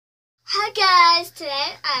Hi guys,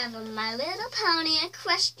 today I have a My Little Pony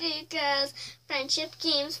Equestria Girls Friendship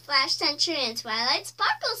Games Flash Sentry and Twilight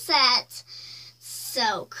Sparkle set.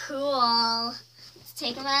 So cool. Let's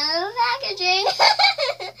take them out of the packaging.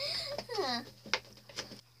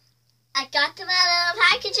 I got them out of the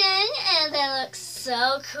packaging and they look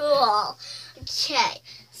so cool. Okay,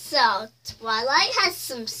 so Twilight has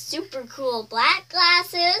some super cool black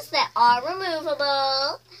glasses that are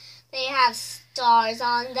removable. They have stars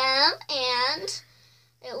on them, and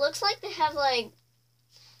it looks like they have like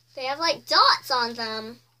dots on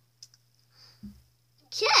them.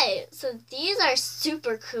 Okay, so these are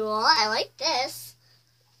super cool. I like this.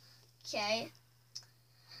 Okay.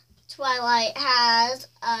 Twilight has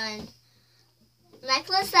a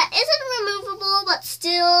necklace that isn't removable but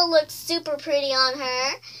still looks super pretty on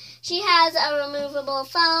her. She has a removable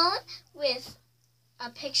phone with a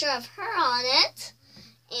picture of her on it.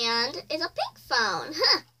 And it's a pink phone.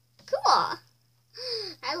 Huh, cool.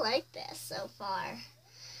 I like this so far.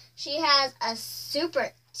 She has a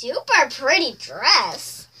super duper pretty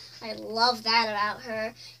dress. I love that about her.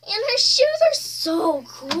 And her shoes are so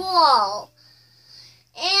cool.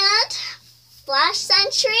 And Flash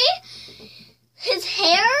Sentry, his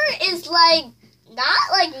hair is like not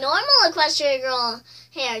like normal Equestria Girl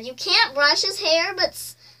hair. You can't brush his hair, but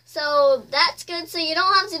so that's good, so you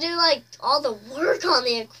don't have to do like all the work on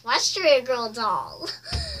the Equestria Girl doll.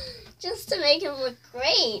 Just to make him look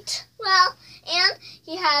great. Well, and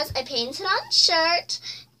he has a painted on shirt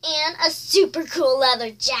and a super cool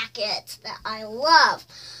leather jacket that I love.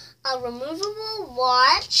 A removable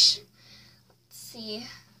watch. Let's see.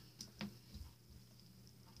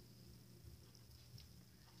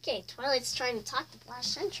 Okay, Twilight's trying to talk to Flash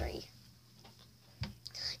Sentry.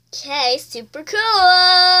 Okay, super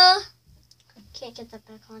cool. Can't get that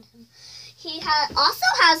back on him. He also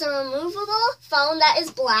has a removable phone that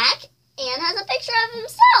is black and has a picture of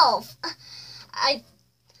himself. I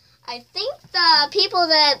think the people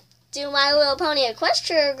that do My Little Pony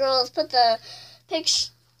Equestria Girls put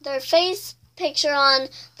their face picture on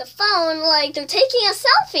the phone like they're taking a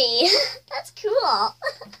selfie. That's cool.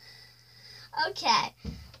 Okay,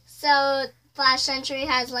 so Flash Sentry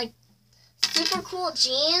has like super cool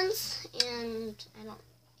jeans and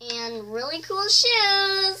really cool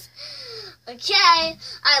shoes. Okay,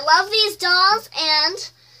 I love these dolls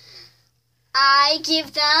and I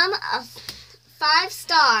give them 5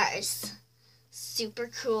 stars. Super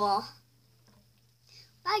cool.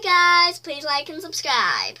 Bye guys, please like and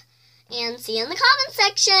subscribe and see you in the comment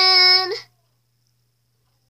section.